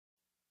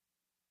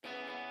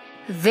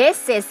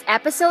This is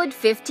episode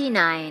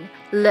 59,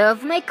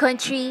 Love My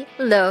Country,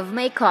 Love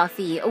My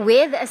Coffee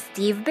with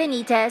Steve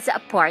Benitez,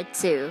 Part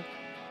 2.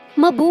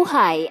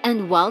 Mabuhay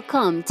and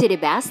welcome to the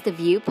Best of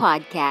You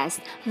podcast,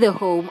 the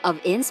home of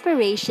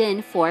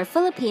inspiration for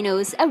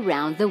Filipinos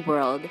around the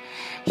world.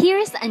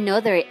 Here's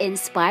another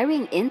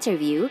inspiring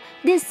interview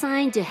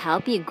designed to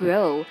help you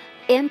grow,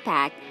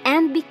 impact,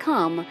 and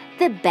become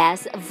the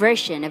best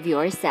version of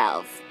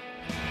yourself.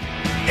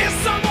 Is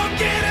someone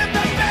getting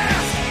the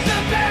best,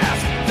 the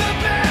best, the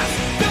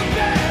best, the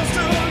best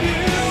of you?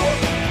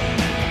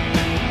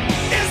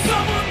 Is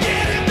someone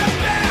getting the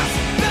best,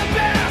 the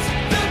best,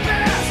 the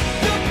best,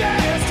 the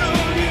best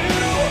of you?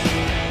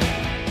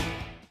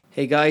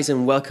 Hey guys,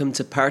 and welcome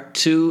to part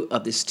 2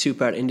 of this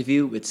 2-part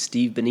interview with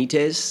Steve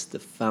Benitez, the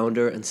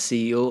founder and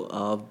CEO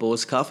of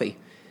Bo's Coffee.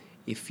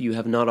 If you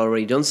have not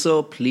already done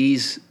so,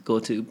 please go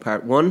to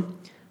part 1,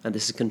 and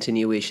this is a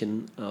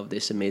continuation of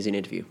this amazing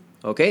interview.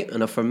 Okay,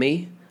 enough from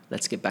me.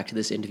 Let's get back to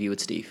this interview with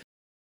Steve.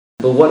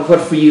 But what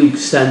for you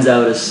stands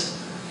out as,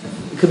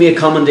 it could be a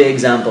common day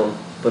example,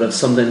 but of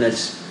something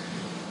that's,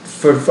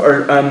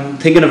 I'm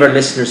thinking of our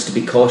listeners to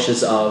be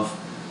cautious of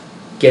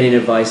getting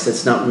advice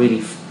that's not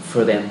really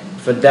for them.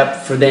 For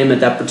them at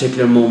that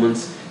particular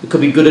moment. It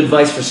could be good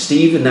advice for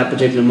Steve in that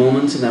particular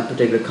moment, in that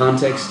particular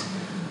context.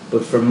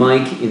 But for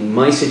Mike, in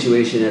my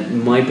situation, at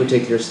my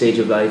particular stage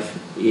of life,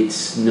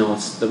 it's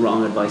the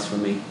wrong advice for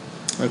me.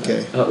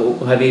 Okay.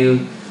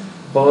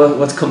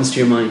 What comes to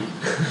your mind?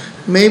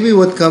 Maybe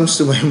what comes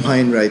to my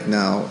mind right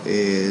now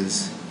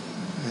is,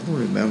 I don't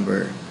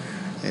remember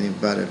any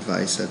bad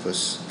advice that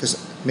was, because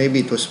maybe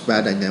it was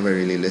bad, I never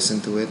really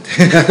listened to it.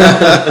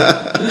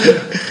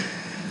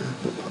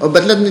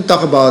 But let me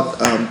talk about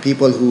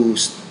people who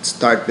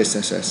start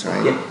businesses,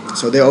 right? Yeah.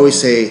 So they always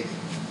say,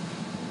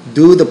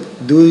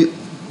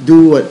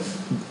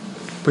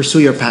 pursue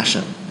your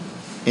passion,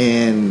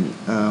 and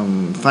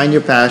find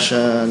your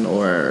passion,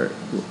 or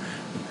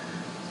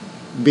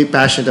be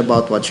passionate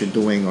about what you're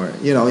doing, or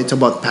it's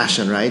about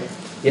passion, right?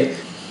 Yeah.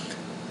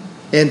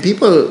 And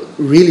people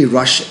really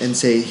rush and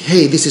say,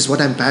 hey, this is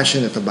what I'm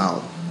passionate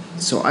about,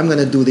 so I'm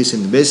gonna do this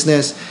in the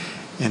business,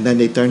 and then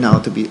they turn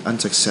out to be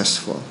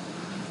unsuccessful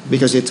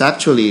because it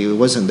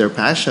wasn't their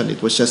passion.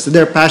 It was just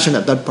their passion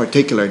at that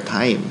particular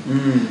time.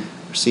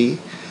 See,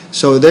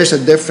 so there's a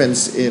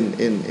difference in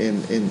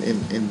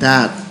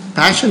that.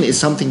 Passion is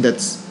something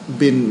that's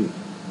been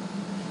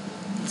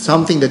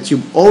something that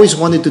you've always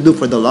wanted to do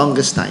for the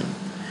longest time,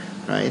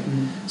 right?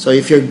 So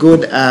if you're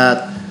good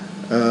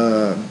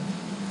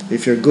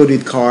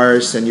with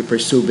cars and you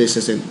pursue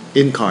business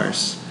in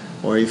cars,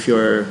 or if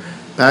you're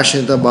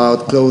passionate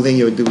about clothing,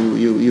 you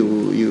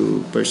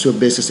pursue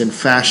business in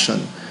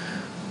fashion.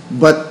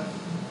 But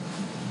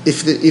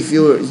if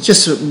you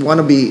just want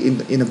to be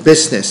in a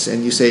business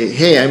and you say,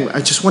 hey,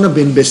 I just want to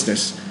be in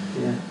business,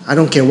 I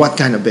don't care what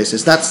kind of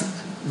business. That's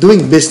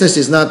doing business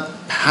is not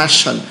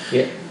passion,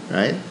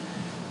 right?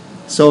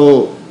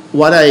 So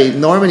what I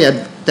normally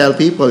tell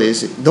people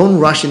is, don't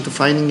rush into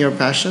finding your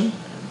passion.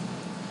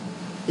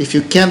 If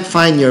you can't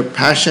find your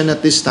passion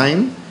at this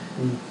time,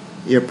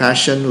 your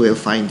passion will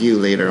find you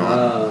later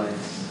on.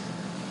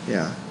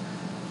 Yeah.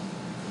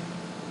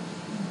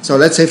 So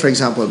let's say, for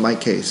example, my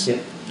case.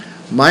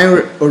 My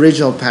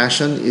original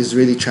passion is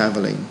really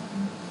traveling.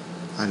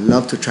 I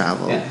love to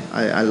travel.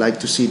 I like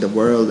to see the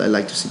world. I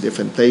like to see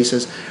different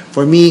places.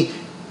 For me,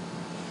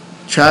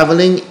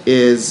 traveling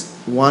is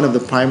one of the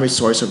primary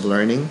sources of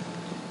learning.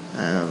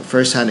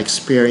 First-hand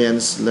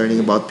experience, learning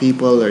about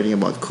people, learning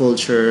about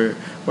culture,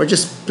 or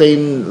just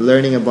plain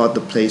learning about the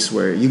place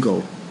where you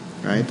go,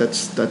 right?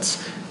 That's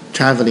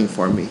traveling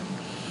for me.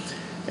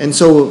 And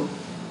so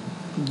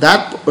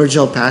that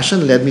original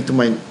passion led me to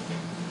my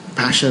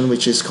passion,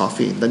 which is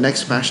coffee. The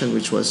next passion,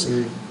 which was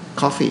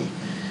coffee,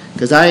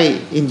 because I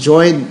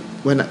enjoyed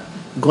when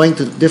going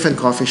to different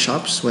coffee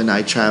shops when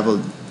I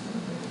traveled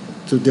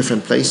to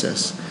different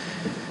places.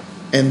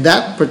 And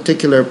that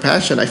particular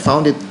passion, I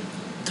found it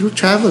through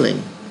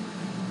traveling.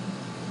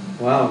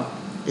 Wow.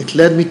 It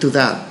led me to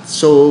that.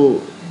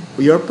 So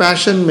your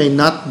passion may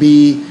not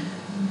be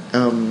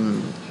a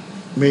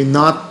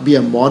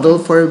model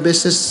for a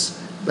business.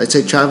 Let's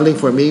say traveling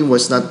for me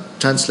was not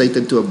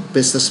translated to a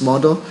business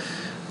model,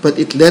 but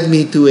it led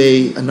me to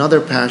another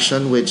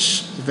passion,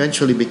 which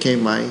eventually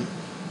became my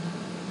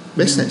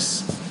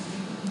business.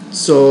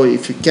 So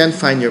if you can't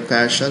find your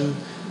passion,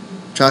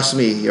 trust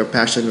me, your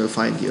passion will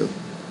find you.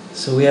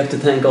 So we have to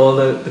thank all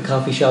the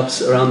coffee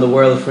shops around the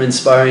world for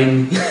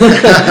inspiring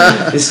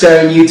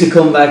you to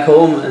come back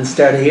home and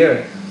start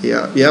here.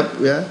 Yeah.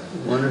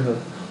 Wonderful.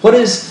 What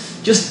is,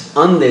 just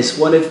on this,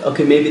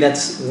 maybe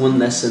that's one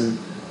lesson,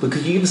 but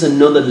could you give us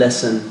another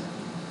lesson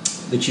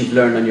that you've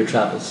learned on your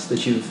travels,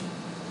 that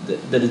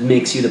it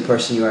makes you the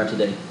person you are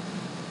today?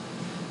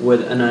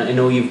 And I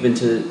know you've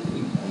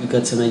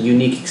got some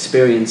unique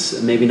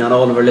experience. Maybe not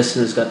all of our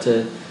listeners got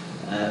to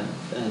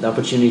the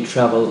opportunity to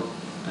travel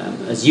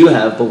as you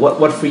have, but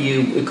what for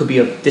you, it could be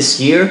of this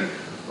year,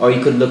 or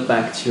you could look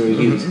back to your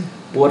youth.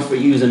 What for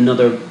you is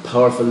another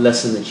powerful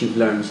lesson that you've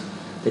learned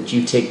that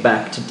you take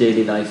back to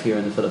daily life here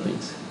in the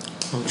Philippines?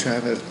 Oh,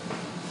 travel.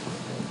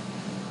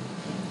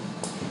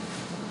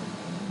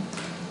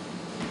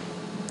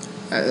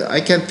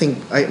 I can't think.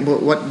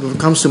 What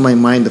comes to my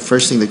mind, the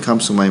first thing that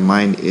comes to my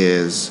mind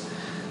is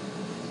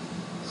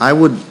I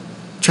would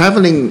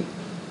traveling.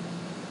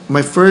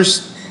 My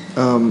first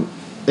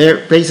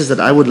places that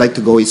I would like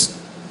to go is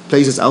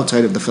places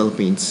outside of the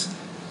Philippines,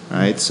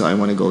 right? So I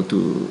want to go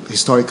to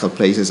historical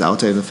places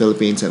outside of the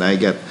Philippines, and I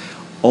get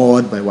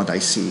awed by what I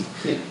see.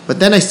 Yeah. But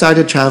then I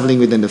started traveling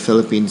within the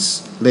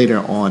Philippines later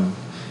on,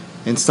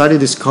 and started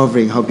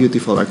discovering how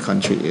beautiful our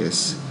country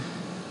is.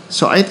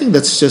 So I think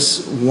that's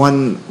just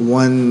one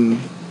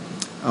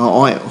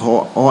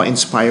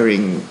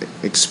awe-inspiring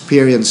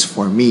experience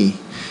for me,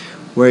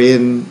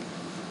 wherein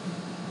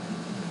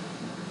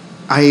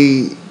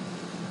I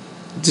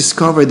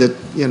discovered that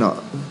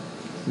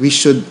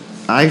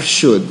I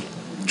should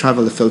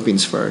travel the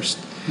Philippines first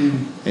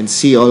and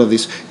see all of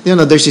this.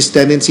 There's this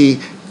tendency.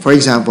 For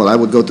example, I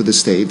would go to the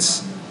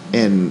States,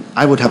 and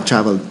I would have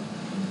traveled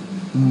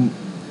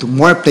to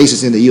more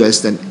places in the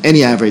U.S. than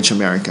any average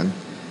American,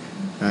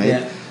 right?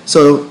 Yeah.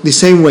 So the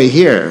same way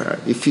here,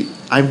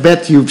 I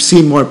bet you've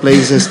seen more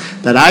places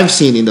that I've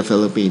seen in the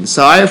Philippines.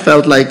 So I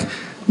felt like,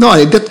 no,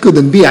 that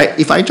couldn't be.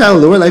 If I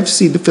travel the world, I've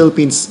seen the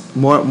Philippines,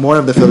 more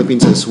of the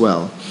Philippines as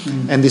well,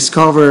 and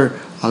discover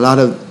a lot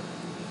of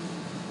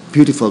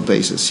beautiful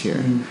places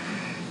here,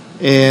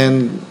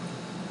 and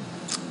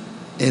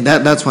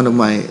that's one of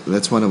my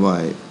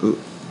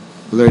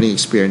learning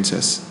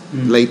experiences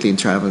lately in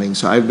traveling.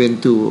 So I've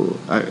been to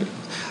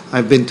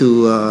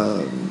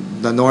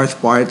the north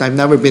part. I've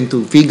never been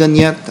to Vigan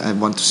yet. I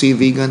want to see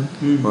Vigan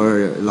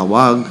or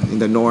Lawag in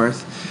the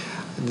north.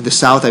 The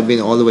south, I've been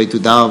all the way to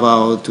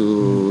Davao,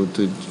 to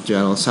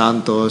General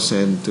Santos,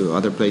 and to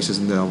other places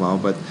in Davao.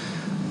 But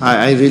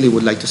I really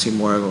would like to see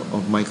more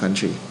of my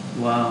country.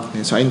 Wow.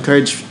 And so I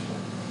encourage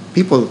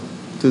people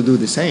to do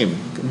the same.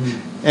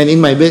 And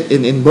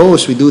in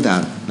Bose, we do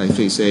that. Like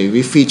we say,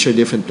 we feature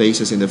different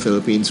places in the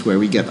Philippines where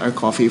we get our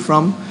coffee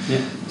from.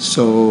 Yeah.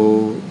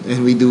 So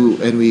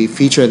we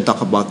feature and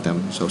talk about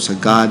them. So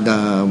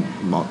Sagada,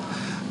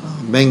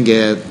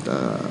 Benguet,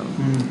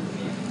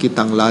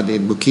 Kitanglad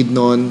in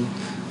Bukidnon,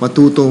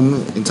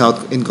 Matutum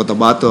in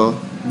Cotabato,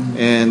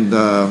 and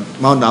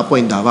Mount Apo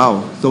in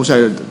Davao. Those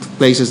are the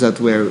places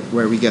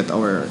where we get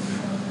our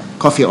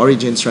coffee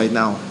origins right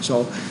now.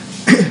 So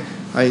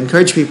I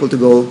encourage people to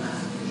go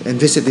and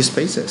visit these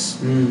places.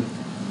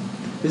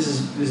 This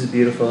is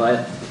beautiful.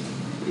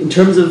 In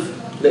terms of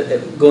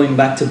going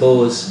back to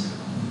Bose,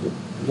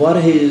 what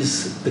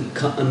is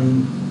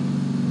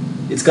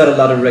it's got a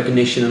lot of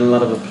recognition and a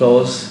lot of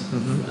applause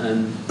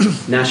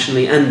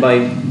nationally and by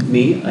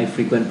me. I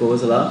frequent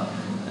Bose a lot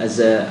as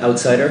an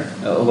outsider.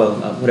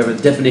 Whatever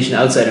the definition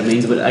of outsider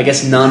means, but I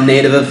guess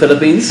non-native of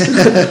Philippines.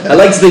 I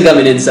like to think I'm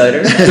an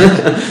insider.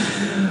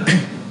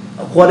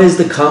 What is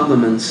the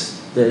compliments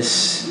that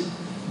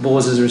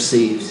Bose has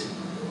received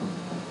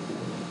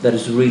that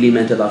has really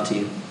meant a lot to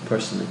you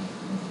personally?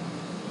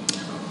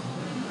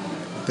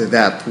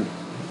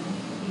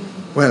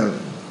 Well,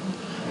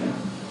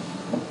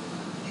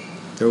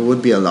 there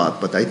would be a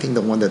lot, but I think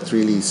the one that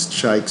really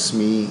strikes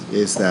me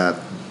is that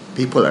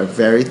people are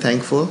very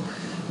thankful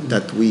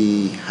that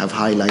we have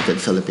highlighted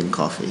Philippine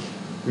coffee.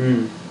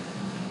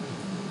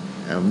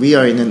 We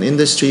are in an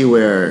industry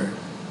where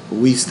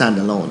we stand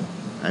alone.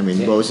 I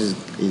mean, Bose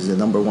is the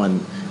number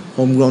one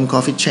homegrown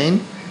coffee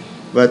chain,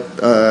 but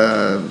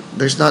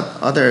there's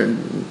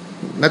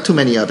not too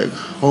many other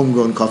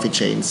homegrown coffee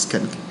chains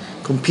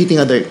competing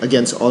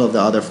against all of the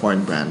other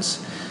foreign brands.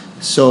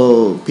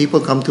 So people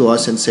come to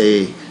us and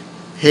say,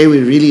 hey,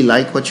 we really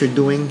like what you're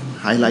doing,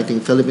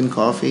 highlighting Philippine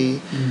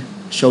coffee,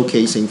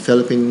 showcasing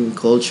Philippine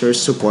culture,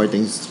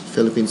 supporting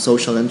Philippine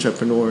social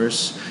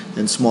entrepreneurs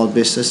and small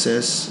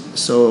businesses.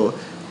 So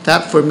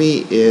that for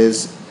me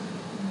is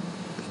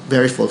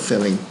very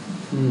fulfilling.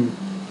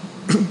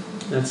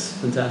 That's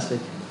fantastic.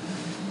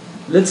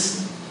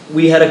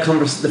 We had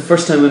the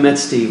first time we met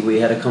Steve, we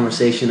had a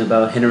conversation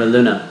about General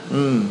Luna.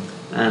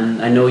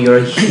 And I know you're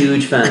a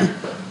huge fan.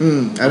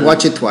 I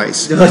watch it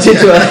twice.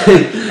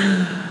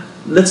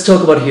 Let's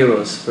talk about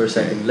heroes for a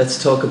second. Let's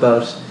talk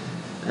about,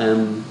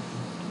 and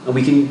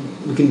we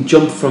can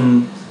jump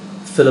from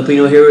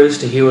Filipino heroes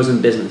to heroes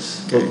in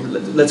business. Okay.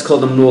 Let's call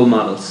them role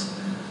models.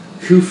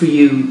 Who for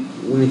you,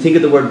 when you think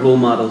of the word role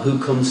model, who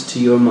comes to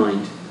your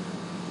mind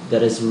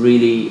that has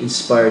really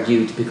inspired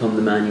you to become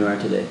the man you are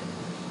today?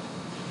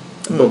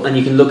 And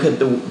you can look at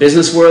the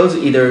business world,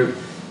 either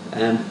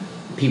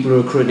people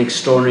who are creating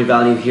extraordinary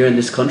value here in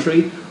this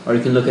country, or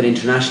you can look at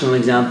international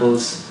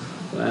examples.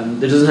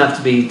 There doesn't have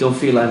to be, don't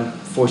feel I'm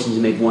forcing you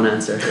to make one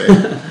answer.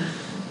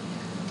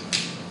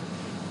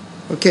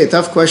 Okay,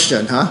 tough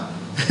question, huh?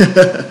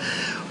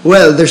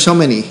 Well, there's so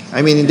many.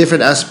 I mean, in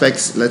different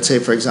aspects, let's say,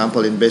 for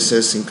example, in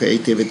business, in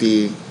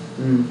creativity.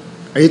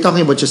 Are you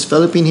talking about just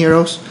Philippine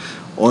heroes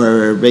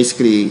or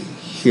basically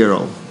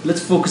hero?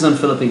 Let's focus on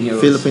Philippine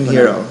heroes. Philippine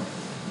hero.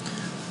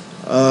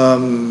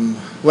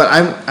 Well,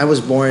 I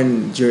was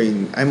born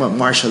I'm a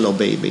martial law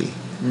baby.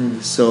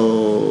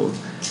 So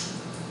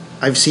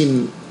I've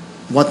seen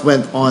what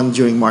went on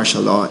during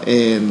martial law,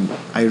 and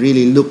I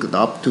really looked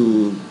up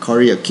to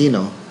Cory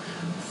Aquino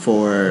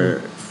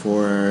for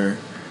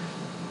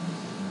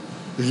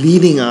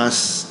leading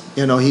us.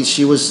 You know,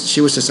 she was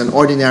just an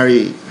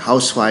ordinary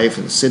housewife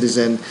and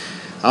citizen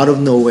out of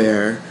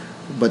nowhere,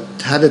 but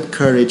had the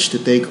courage to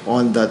take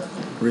on that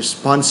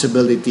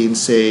responsibility and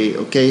say,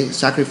 okay,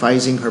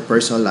 sacrificing her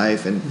personal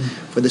life and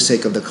for the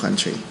sake of the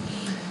country.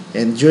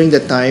 And during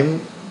that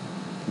time,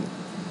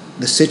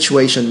 the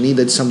situation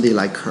needed somebody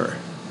like her.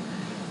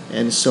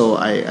 And so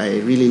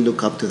I really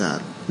look up to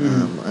that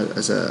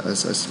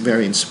as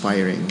very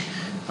inspiring.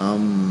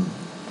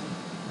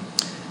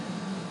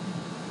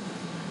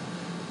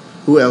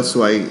 Who else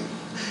do I?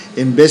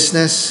 In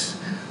business,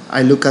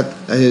 I look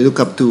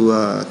up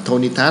to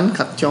Tony Tan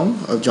Kat Chong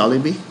of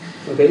Jollibee.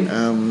 Okay.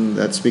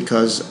 That's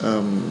because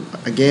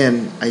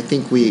again, I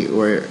think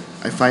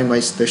I find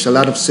there's a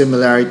lot of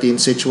similarity in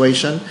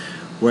situation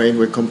wherein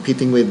we're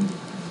competing with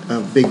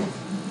big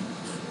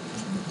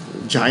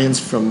giants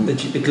from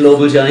The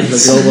global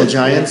giants. the global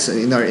giants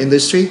in our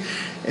industry,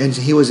 and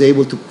he was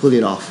able to pull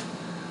it off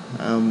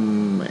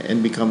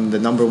and become the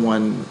number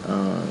one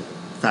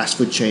fast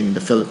food chain in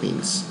the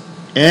Philippines,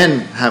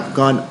 and have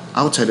gone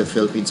outside the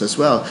Philippines as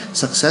well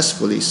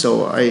successfully.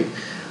 So I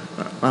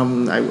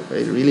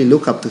really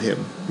look up to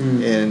him,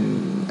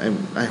 and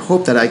I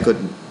hope that I could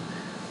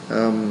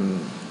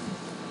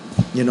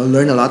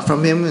learn a lot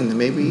from him, and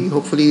maybe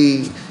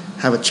hopefully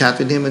have a chat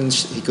with him, and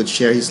he could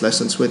share his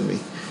lessons with me.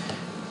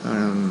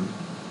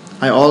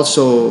 I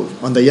also,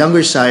 on the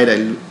younger side,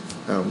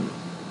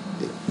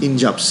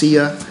 Injap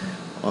Sia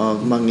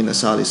of Mang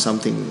Inasal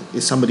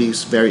is somebody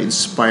who's very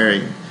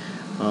inspiring.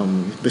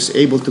 He was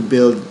able to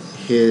build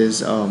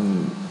his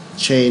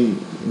chain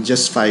in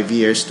just 5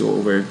 years to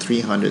over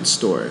 300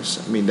 stores.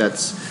 I mean,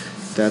 that's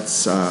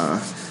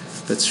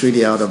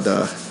really out of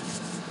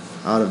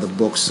the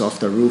books, off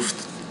the roof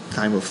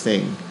type of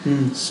thing.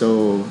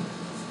 So,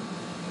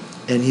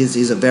 and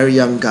he's a very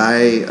young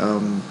guy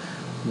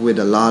with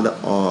a lot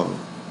of.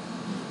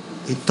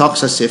 He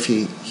talks as if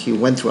he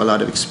went through a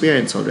lot of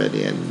experience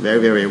already, and very,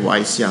 very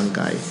wise young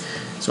guy.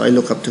 So I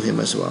look up to him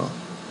as well.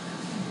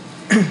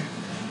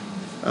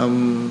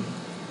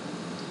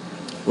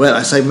 Well,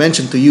 as I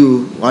mentioned to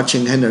you,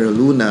 watching General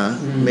Luna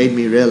made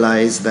me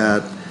realize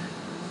that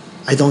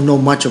I don't know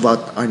much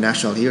about our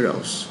national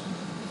heroes,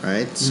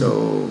 right?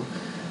 So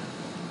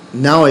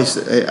now I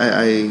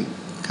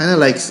kind of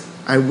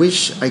I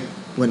wish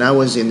when I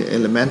was in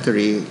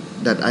elementary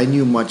that I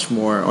knew much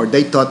more, or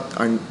they taught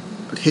our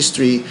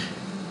history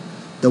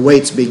the way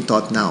it's being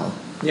taught now.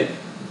 Yeah.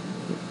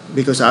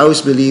 Because I always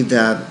believe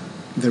that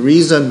the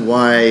reason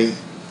why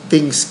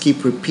things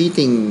keep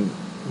repeating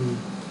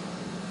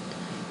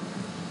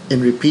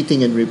and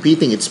repeating,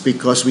 it's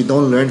because we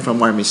don't learn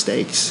from our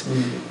mistakes.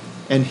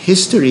 And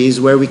history is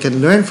where we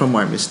can learn from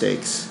our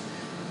mistakes.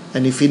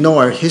 And if we know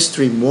our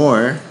history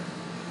more,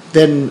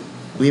 then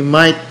we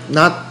might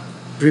not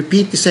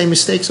repeat the same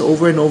mistakes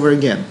over and over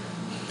again.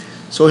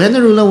 So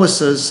General Luna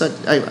was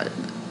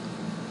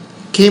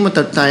came at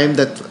a time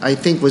that I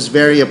think was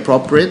very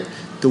appropriate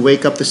to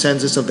wake up the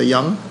senses of the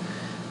young.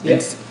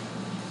 Yes.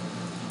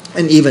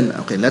 And even,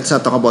 okay, let's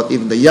not talk about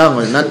even the young,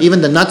 or not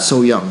even the not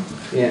so young.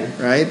 Yeah.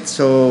 Right?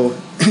 So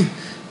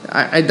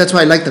that's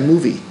why I like the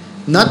movie.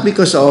 Not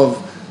because of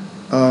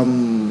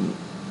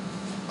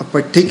a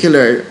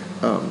particular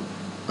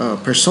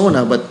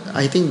persona, but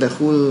I think the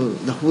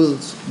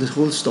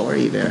whole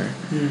story there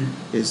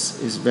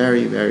is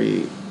very,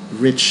 very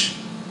rich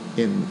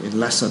in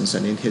lessons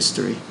and in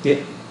history.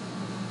 Yeah.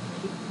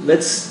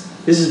 This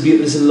is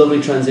beautiful. This is a lovely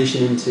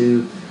transition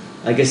into,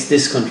 I guess,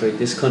 this country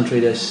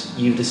that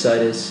you've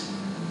decided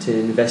to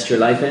invest your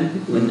life in.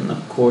 When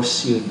of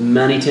course you have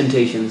many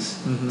temptations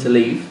to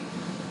leave,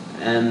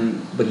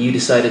 but you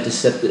decided to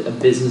set a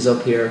business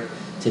up here,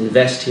 to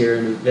invest here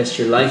and invest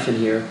your life in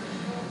here.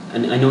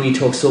 And I know you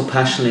talk so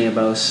passionately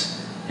about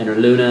General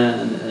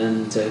Luna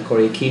and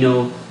Cory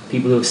Aquino,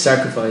 people who have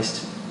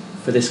sacrificed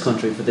for this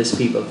country, for this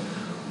people.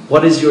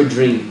 What is your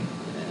dream,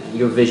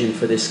 your vision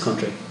for this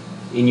country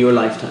in your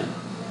lifetime?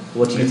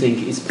 What do you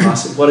think is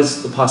possible? What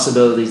is the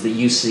possibilities that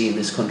you see in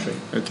this country?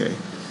 Okay,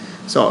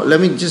 so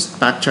let me just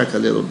backtrack a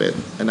little bit.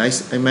 And I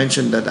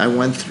mentioned that I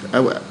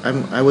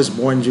was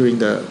born during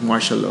the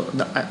martial law.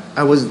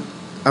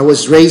 I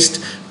was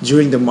raised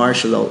during the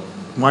martial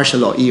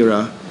law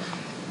era,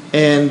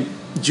 and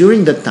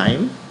during that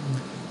time,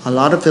 a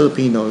lot of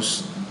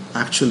Filipinos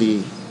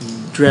actually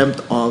dreamt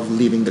of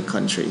leaving the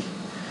country,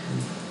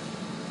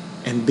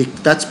 and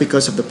that's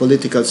because of the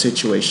political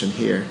situation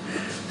here.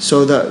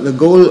 So the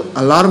goal,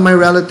 a lot of my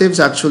relatives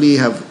actually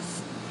have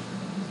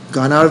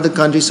gone out of the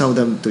country, some of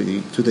them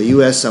to the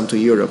US, some to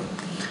Europe.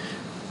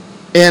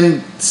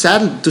 And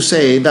sad to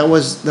say, that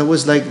was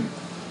like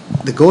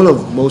the goal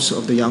of most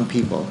of the young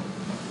people.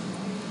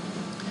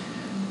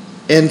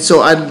 And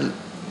so I'd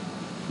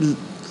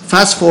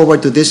fast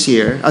forward to this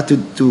year, to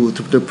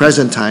the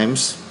present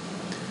times.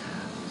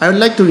 I would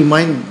like to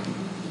remind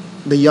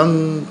the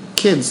young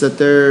kids that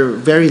they're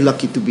very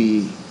lucky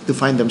to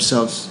find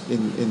themselves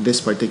in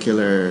this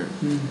particular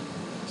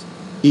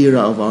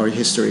era of our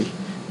history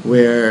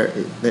where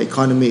the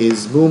economy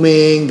is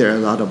booming, there are a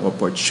lot of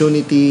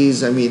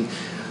opportunities. I mean,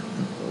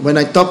 when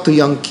I talk to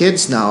young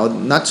kids now,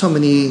 not so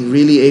many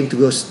really aim to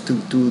go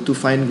to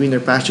find greener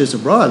pastures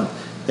abroad.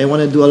 They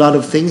want to do a lot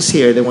of things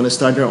here. They want to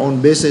start their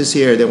own business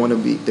here. They want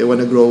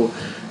to grow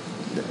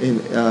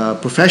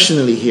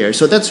professionally here.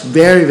 So that's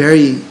very,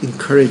 very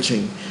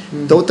encouraging.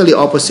 Totally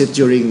opposite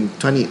during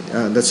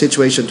the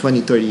situation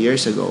 20, 30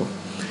 years ago.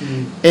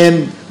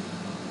 And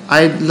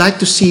I'd like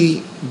to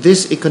see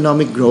this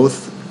economic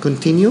growth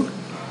continue.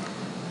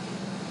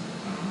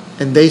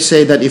 And they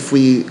say that if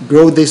we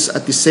grow this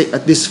at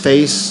this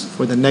phase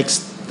for the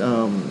next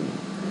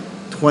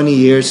 20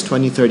 years,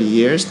 20, 30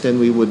 years, then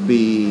we would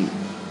be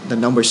the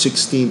number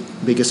 16th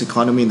biggest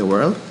economy in the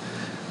world.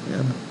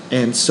 Yeah.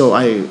 And so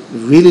I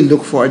really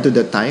look forward to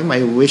that time.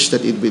 I wish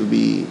that it will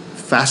be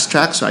fast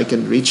track so I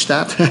can reach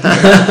that.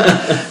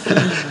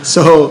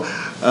 So,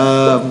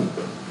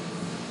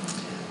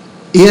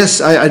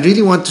 yes, I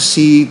really want to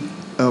see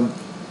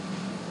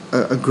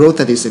a growth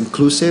that is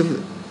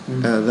inclusive,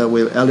 that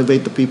will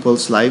elevate the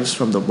people's lives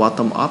from the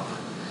bottom up.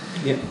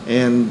 Yeah.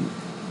 And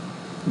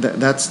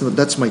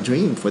that's my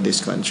dream for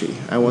this country.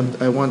 I want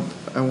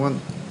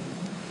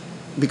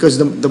because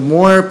the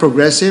more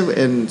progressive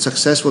and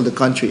successful the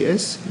country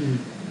is,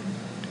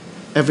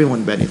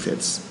 everyone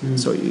benefits.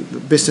 So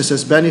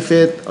businesses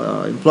benefit,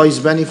 employees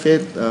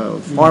benefit,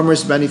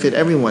 farmers benefit,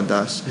 everyone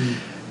does.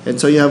 And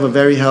so you have a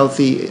very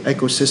healthy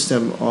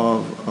ecosystem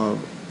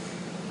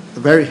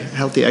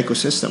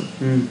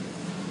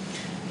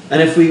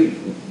And if I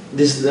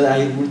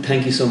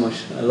thank you so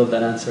much. I love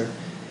that answer.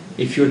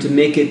 If you were to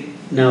make it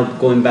now,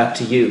 going back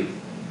to you,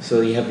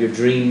 so you have your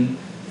dream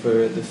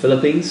for the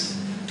Philippines,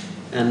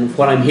 and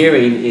what I'm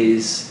hearing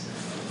is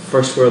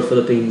first world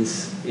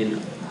Philippines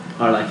in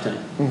our lifetime.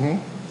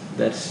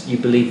 That you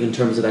believe in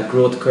terms of that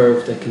growth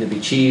curve that can be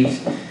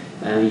achieved.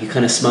 You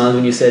kind of smiled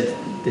when you said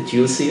that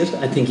you'll see it.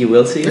 I think you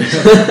will see it.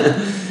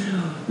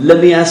 Let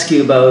me ask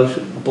you about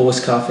Bo's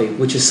Coffee,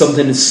 which is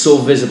something that's so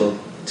visible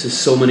to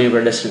so many of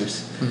our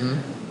listeners.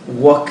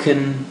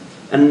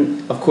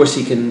 And of course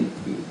you can,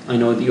 I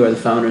know that you are the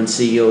founder and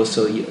CEO,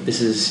 so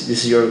this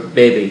is your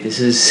baby. This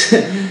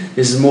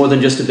is more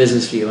than just a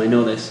business for you, I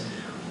know this.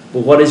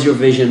 But what is your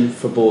vision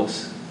for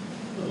Bo's?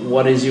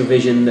 What is your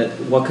vision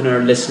what can our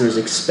listeners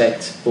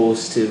expect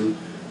Bo's to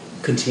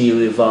continue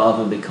to evolve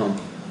and become?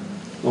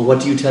 Or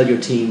what do you tell your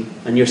team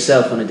and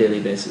yourself on a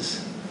daily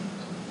basis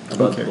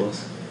about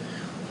Bo's?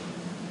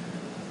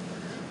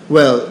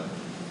 Well,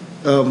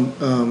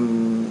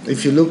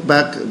 if you look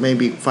back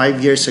maybe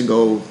 5 years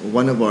ago,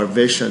 one of our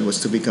vision was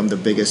to become the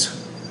biggest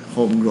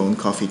homegrown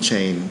coffee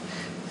chain.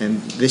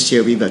 And this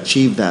year we've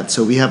achieved that.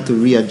 So we have to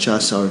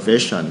readjust our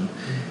vision.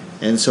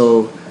 And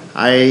so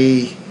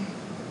the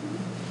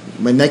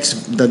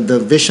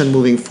vision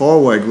moving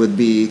forward would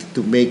be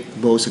to make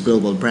Bo's a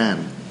global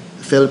brand,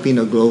 a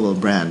Filipino global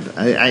brand.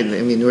 I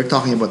mean, we're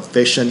talking about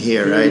vision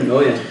here, right?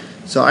 Oh, yeah.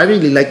 So I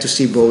really like to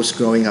see Bo's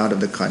growing out of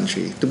the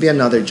country, to be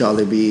another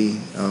Jollibee,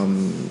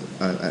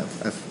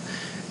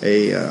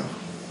 a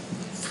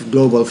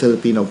global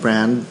Filipino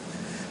brand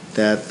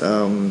that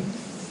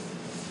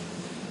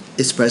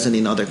is present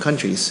in other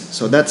countries.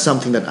 So that's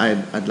something that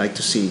I'd like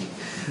to see.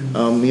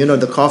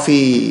 The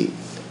coffee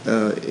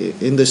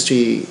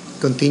industry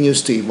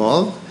continues to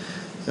evolve.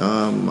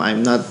 I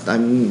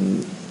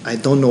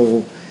don't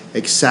know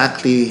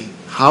exactly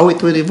how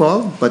it will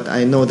evolve, but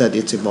I know that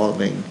it's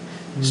evolving.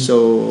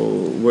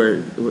 So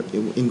we're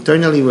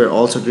internally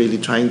also really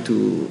trying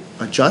to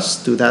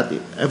adjust to that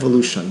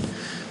evolution.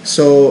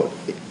 So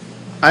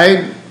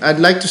I'd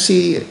like to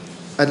see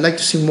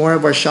more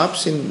of our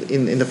shops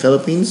in the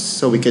Philippines,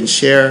 so we can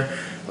share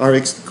our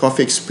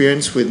coffee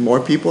experience with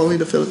more people in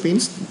the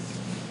Philippines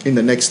in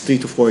the next 3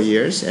 to 4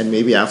 years, and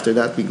maybe after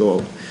that we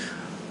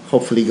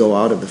hopefully go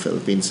out of the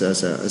Philippines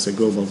as a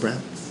global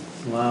brand.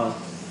 Wow.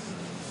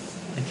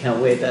 I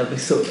can't wait. That'll be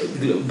so.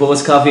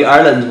 Bo's Coffee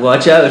Ireland,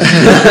 watch out.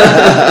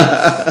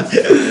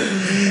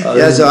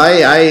 So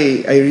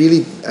I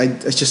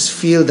just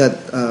feel that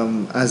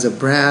as a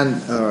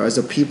brand or as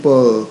a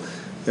people,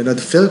 the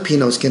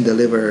Filipinos can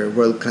deliver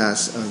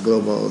world-class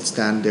global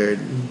standard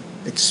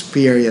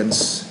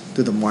experience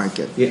to the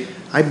market. Yeah.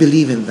 I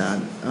believe in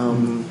that.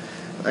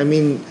 I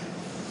mean,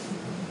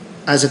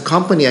 as a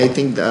company, I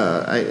think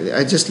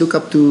I just look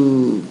up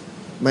to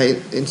my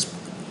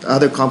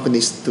other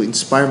companies to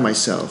inspire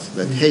myself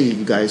that hey,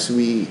 you guys,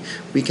 we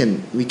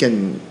can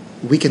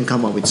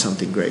come up with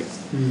something great.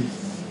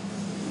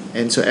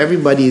 And so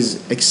everybody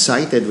is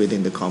excited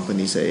within the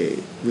company,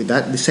 with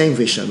the same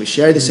vision. We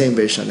share the same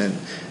vision,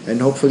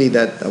 and hopefully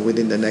that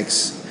in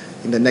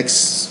the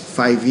next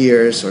 5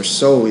 years or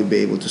so, we'll be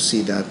able to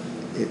see that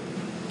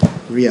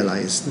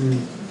realized.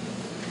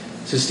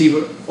 So Steve,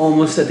 we're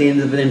almost at the end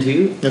of the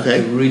interview.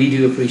 Okay. I really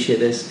do appreciate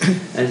this.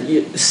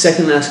 And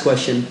second last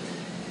question,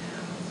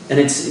 and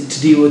it's to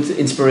deal with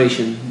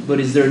inspiration. But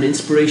is there an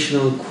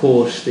inspirational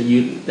quote that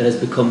has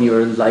become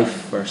your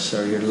life verse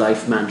or your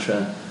life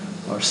mantra,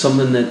 or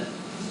something that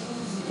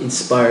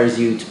inspires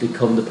you to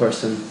become the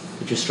person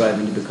that you're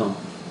striving to become?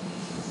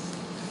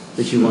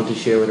 that you want to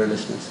share with our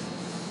listeners?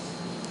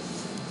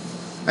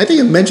 I think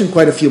you mentioned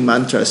quite a few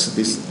mantras.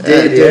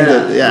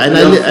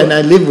 And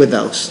I live with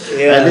those.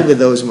 Yeah. I live with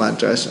those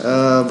mantras.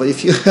 But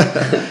if you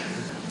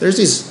there's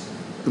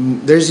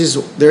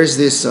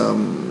this.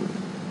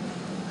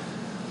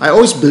 I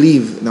always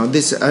believe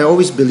I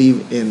always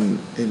believe in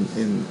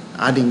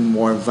adding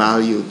more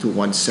value to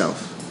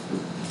oneself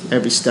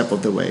every step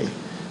of the way.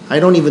 I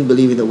don't even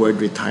believe in the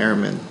word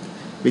retirement,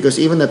 because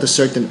even at a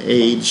certain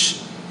age,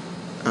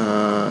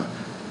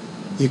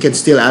 you can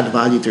still add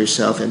value to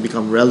yourself and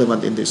become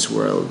relevant in this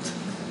world,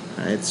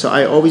 right? So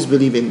I always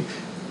believe in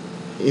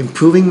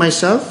improving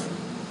myself,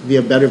 be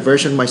a better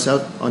version of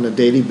myself on a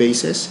daily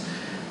basis,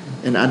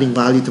 and adding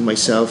value to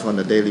myself on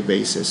a daily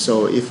basis.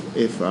 So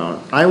if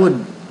I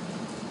would,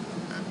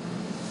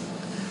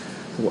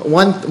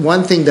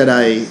 one thing that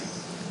I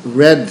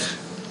read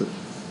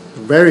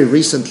very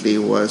recently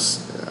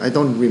was, I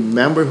don't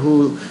remember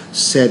who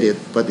said it,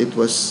 but it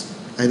was,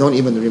 I don't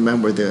even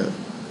remember the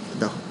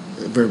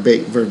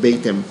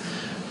verbatim,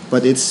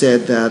 but it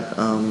said that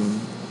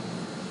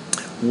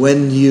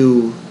when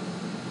you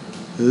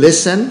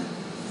listen,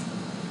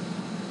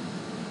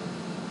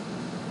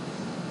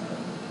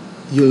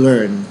 you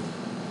learn,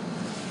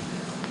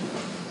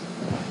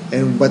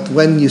 but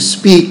when you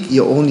speak,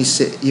 you're only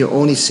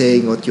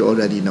saying what you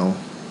already know.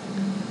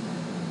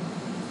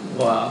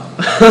 Wow.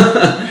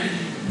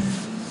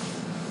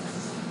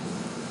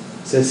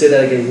 So say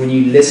that again. When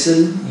you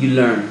listen, you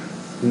learn.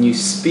 When you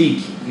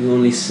speak, you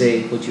only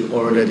say what you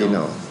already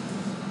know.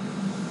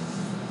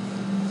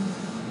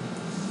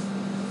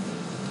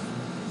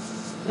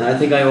 And I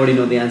think I already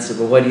know the answer,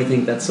 but why do you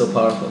think that's so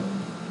powerful?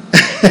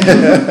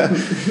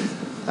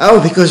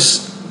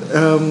 Because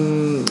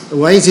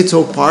why is it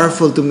so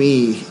powerful to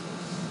me?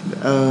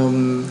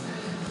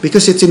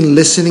 Because it's in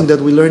listening that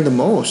we learn the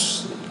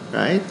most,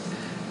 right?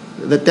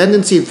 The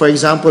tendency, for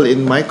example,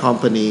 in my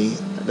company,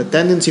 the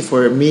tendency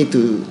for me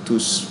to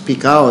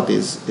speak out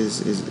is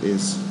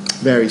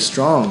very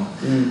strong.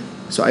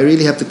 So I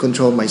really have to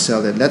control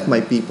myself and let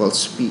my people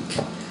speak.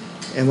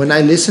 And when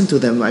I listen to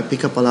them, I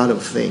pick up a lot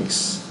of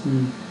things,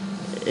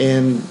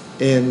 and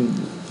a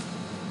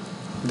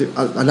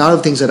lot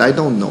of things that I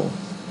don't know,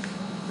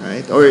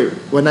 right? Or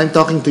when I'm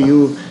talking to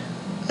you,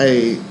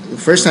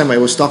 first time I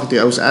was talking to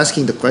you, I was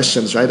asking the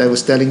questions, right? I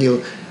was telling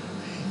you,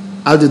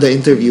 I'll do the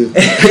interview.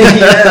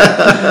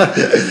 Yeah.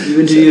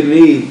 You interviewed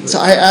me. So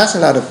I ask a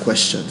lot of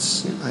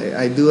questions.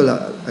 I do a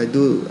lot.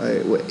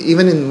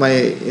 Even in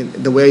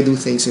the way I do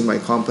things in my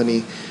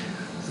company.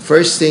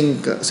 First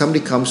thing, somebody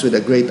comes with a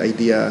great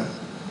idea.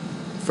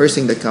 First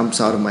thing that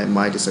comes out of my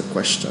mind is a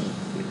question,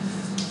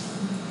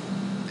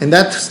 and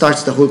that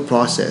starts the whole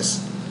process.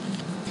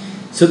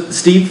 So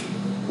Steve,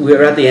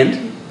 we're at the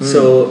end.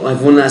 So I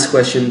have one last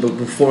question, but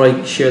before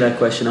I share that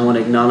question, I want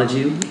to acknowledge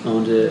you. I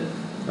want to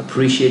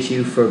appreciate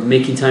you for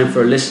making time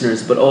for our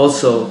listeners, but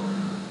also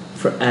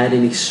for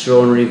adding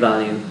extraordinary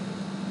value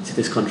to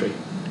this country.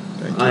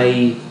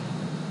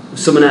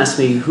 Someone asked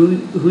me, who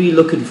are you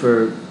looking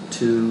for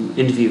to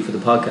interview for the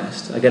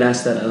podcast? I get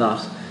asked that a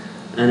lot,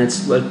 and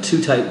it's two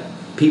type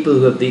people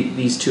who have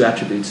these two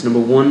attributes. Number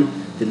one,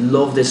 they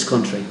love this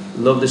country,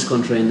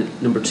 and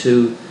number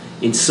two,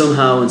 in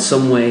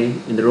some way,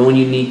 in their own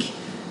unique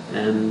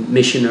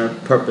mission or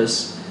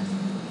purpose,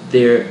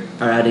 they are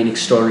adding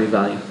extraordinary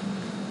value.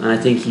 And I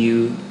think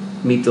you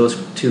meet those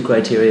two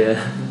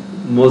criteria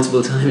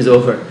multiple times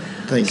over.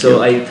 Thank you.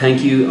 So I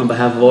thank you on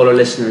behalf of all our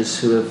listeners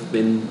who have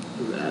been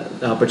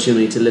the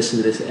opportunity to listen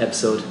to this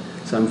episode.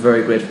 So I'm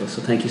very grateful.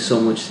 So thank you so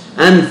much.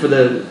 And for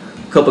the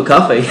cup of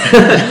coffee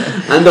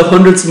and the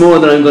hundreds more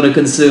that I'm going to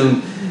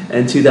consume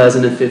in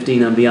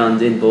 2015 and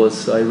beyond in Buzz.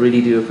 So I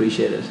really do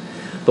appreciate it.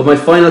 But my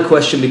final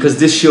question, because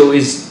this show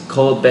is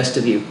called Best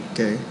of You.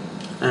 Okay.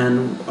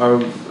 And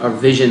our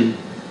vision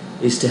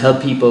is to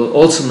help people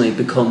ultimately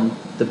become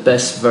the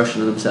best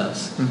version of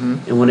themselves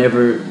in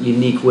whatever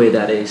unique way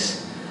that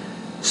is.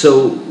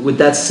 So with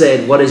that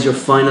said, what is your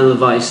final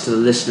advice to the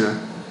listener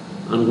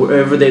on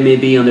wherever they may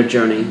be on their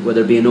journey,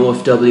 whether it be an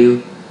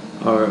OFW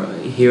or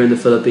here in the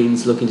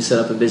Philippines looking to set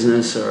up a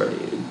business or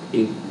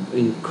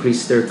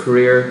increase their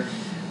career?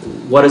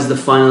 What is the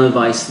final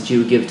advice that you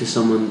would give to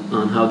someone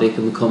on how they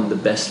can become the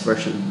best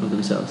version of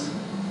themselves?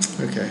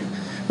 Okay.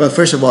 Well,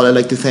 first of all, I'd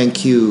like to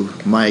thank you,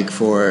 Mike,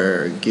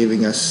 for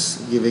giving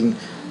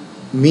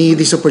me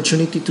this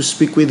opportunity to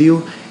speak with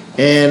you.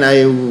 And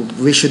I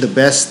wish you the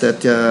best,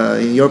 that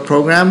your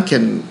program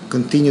can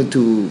continue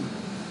to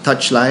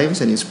touch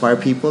lives and inspire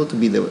people to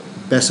be the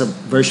best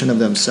version of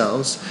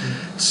themselves.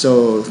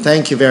 So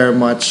thank you very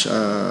much.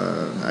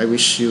 I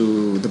wish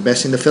you the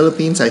best in the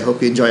Philippines. I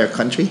hope you enjoy our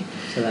country.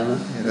 Salamat.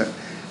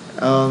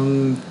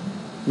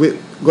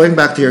 Going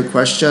back to your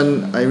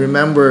question, I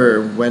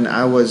remember when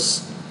I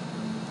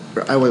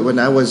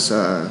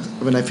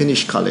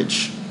finished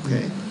college,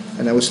 okay,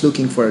 and I was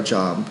looking for a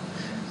job,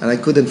 and I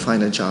couldn't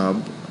find a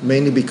job,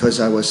 mainly because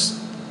I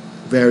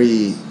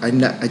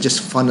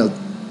just funneled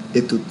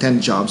it to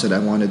 10 jobs that I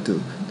wanted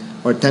to,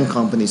 or 10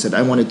 companies that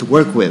I wanted to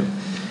work with,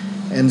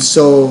 and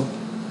so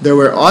there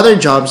were other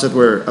jobs that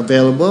were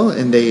available,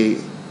 and they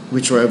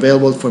which were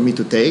available for me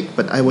to take,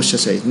 but I was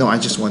just saying, no, I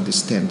just want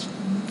these 10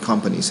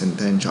 companies and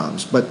 10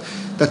 jobs. But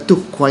that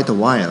took quite a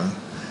while.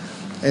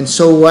 And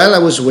so while I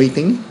was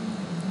waiting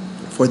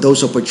for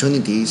those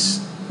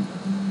opportunities,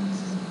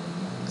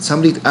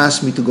 somebody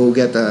asked me to go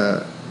get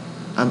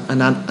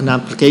an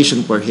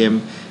application for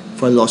him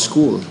for law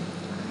school.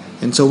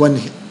 And so when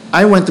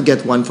I went to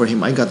get one for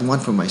him, I got one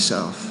for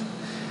myself.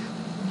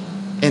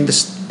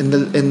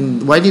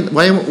 And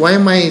why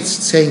am I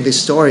saying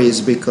this story is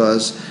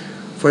because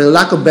for a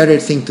lack of better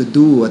thing to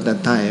do at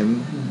that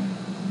time,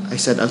 I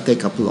said I'll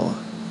take up law.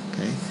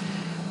 Okay.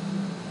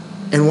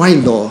 And why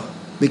law?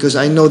 Because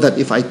I know that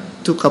if I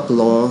took up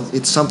law,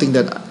 it's something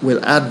that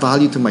will add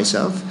value to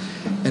myself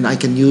and I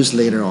can use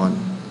later on,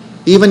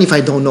 even if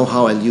I don't know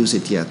how I'll use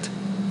it yet,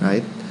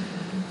 right?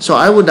 So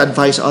I would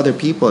advise other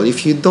people,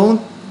 if you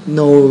don't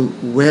know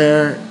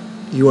where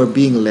you are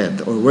being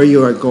led or where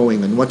you are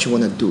going and what you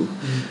want to do,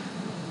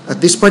 at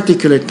this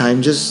particular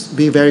time, just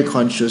be very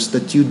conscious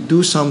that you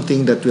do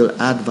something that will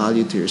add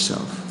value to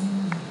yourself.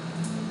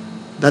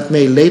 That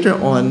may later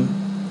on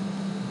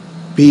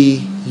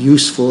be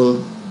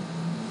useful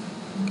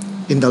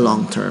in the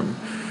long term.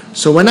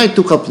 So when I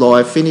took up law,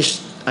 I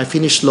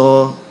finished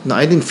law. No,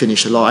 I didn't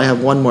finish law. I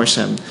have one more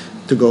sem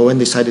to go and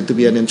decided to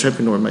be an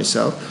entrepreneur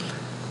myself.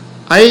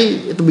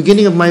 At the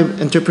beginning of my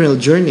entrepreneurial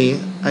journey,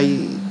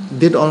 I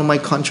did all my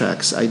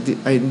contracts.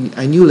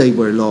 I knew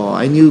labor law.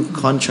 I knew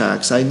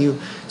contracts.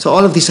 So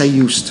all of this I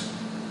used,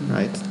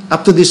 right?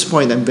 Up to this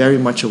point, I'm very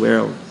much aware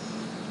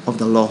of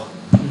the law.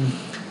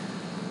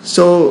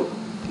 So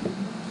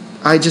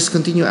I just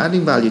continue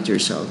adding value to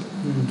yourself.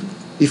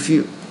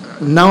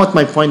 Now at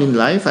my point in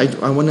life,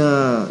 I want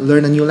to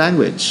learn a new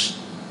language.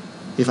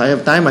 If I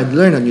have time, I'd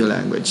learn a new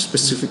language,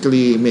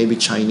 specifically maybe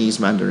Chinese,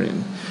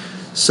 Mandarin.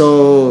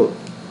 So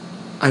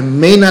I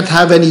may not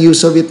have any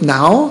use of it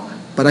now,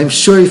 but I'm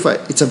sure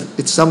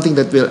it's something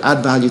that will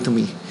add value to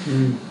me.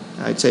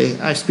 I'd say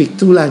I speak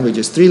 2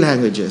 languages, 3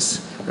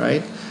 languages,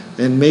 right?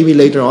 And maybe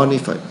later on,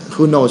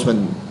 who knows,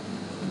 when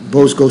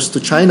Bose goes to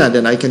China,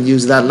 then I can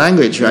use that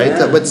language, right?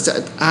 Yeah. But it's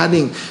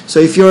adding. So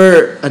if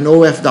you're an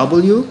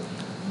OFW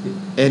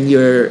and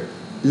you're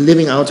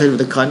living outside of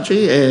the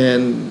country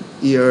and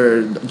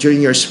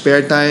during your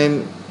spare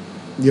time,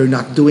 you're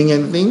not doing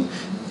anything,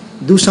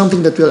 do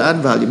something that will add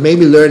value.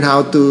 Maybe learn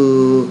how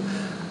to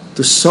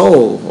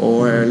sew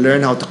or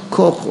learn how to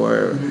cook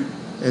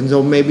and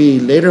so maybe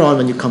later on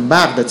when you come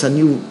back, that's a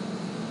new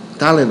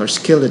talent or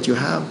skill that you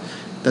have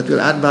that will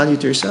add value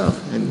to yourself.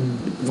 And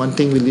one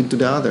thing will lead to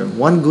the other.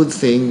 One good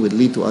thing will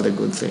lead to other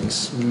good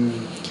things.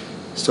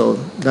 So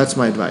that's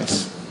my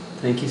advice.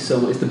 Thank you so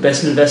much. It's the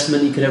best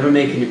investment you could ever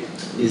make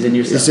is in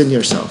yourself. It's in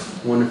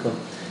yourself. Wonderful.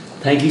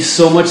 Thank you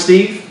so much,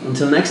 Steve.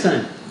 Until next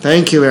time.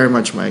 Thank you very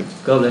much, Mike.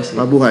 God bless you.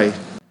 Mabuhay.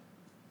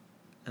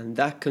 And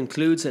that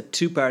concludes a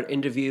 2-part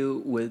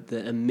interview with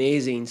the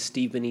amazing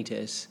Steve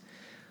Benitez.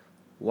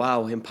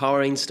 Wow,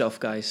 empowering stuff,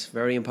 guys.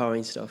 Very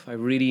empowering stuff. I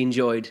really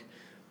enjoyed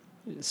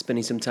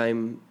spending some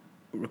time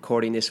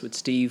recording this with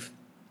Steve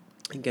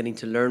and getting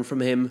to learn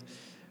from him.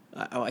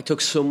 I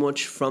took so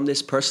much from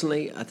this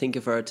personally. I think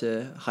if I were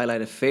to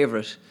highlight a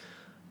favorite,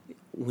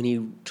 when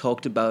he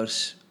talked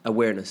about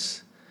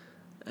awareness.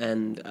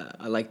 And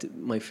I liked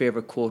my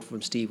favorite quote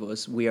from Steve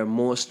was, "We are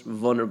most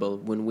vulnerable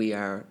when we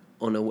are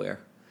unaware."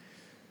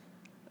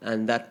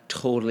 And that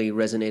totally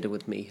resonated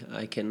with me.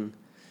 I can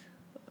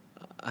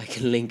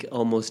link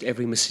almost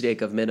every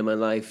mistake I've made in my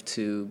life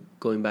to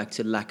going back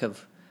to lack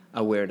of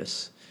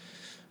awareness.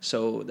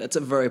 So that's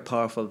a very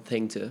powerful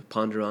thing to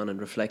ponder on and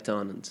reflect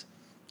on. And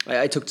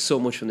I took so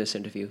much from this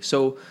interview.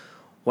 So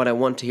what I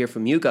want to hear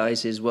from you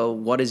guys is, well,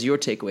 what is your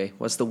takeaway?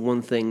 What's the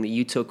one thing that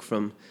you took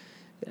from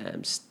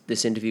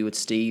this interview with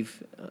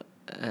Steve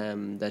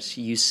that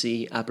you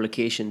see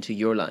application to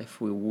your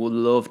life? We would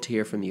love to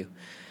hear from you.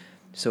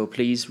 So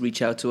please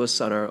reach out to us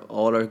on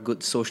all our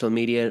good social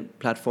media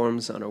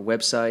platforms, on our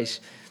website.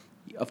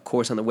 Of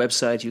course, on the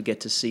website, you get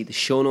to see the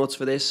show notes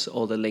for this,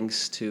 all the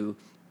links to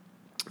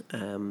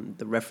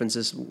the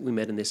references we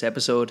made in this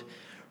episode.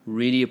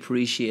 Really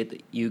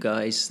appreciate you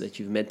guys that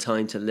you've made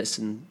time to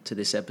listen to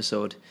this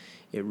episode.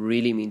 It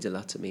really means a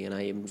lot to me, and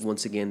I am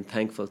once again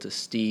thankful to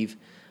Steve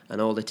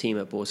and all the team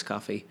at Bose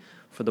Coffee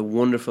for the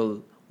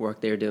wonderful work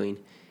they're doing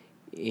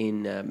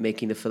in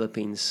making the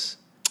Philippines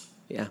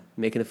a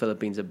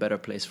better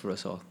place for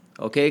us all.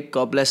 Okay,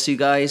 God bless you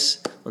guys.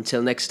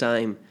 Until next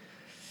time,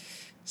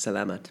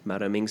 salamat,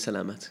 maraming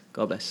salamat.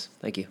 God bless.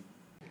 Thank you.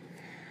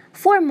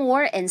 For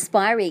more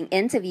inspiring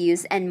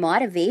interviews and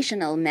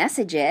motivational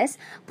messages,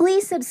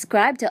 please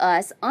subscribe to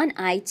us on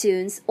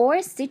iTunes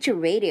or Stitcher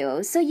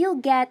Radio so you'll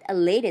get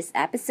latest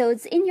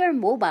episodes in your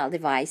mobile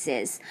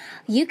devices.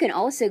 You can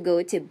also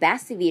go to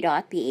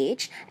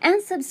bestv.ph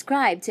and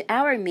subscribe to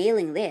our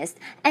mailing list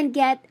and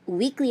get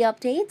weekly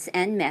updates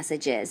and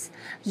messages.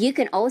 You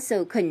can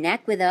also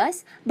connect with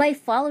us by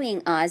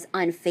following us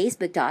on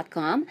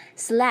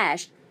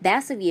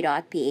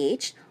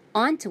facebook.com/bestv.ph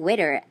on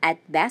Twitter at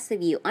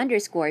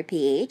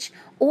bestofyou_ph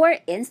or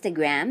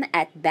Instagram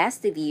at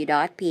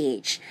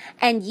bestofyou.ph.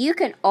 And you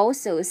can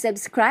also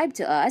subscribe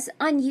to us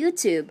on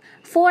YouTube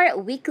for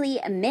weekly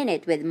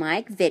Minute with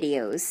Mike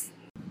videos.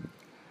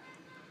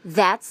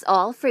 That's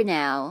all for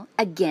now.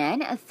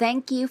 Again,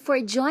 thank you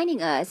for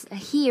joining us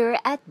here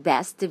at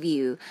Best of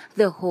You,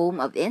 the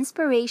home of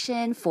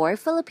inspiration for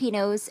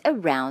Filipinos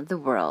around the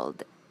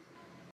world.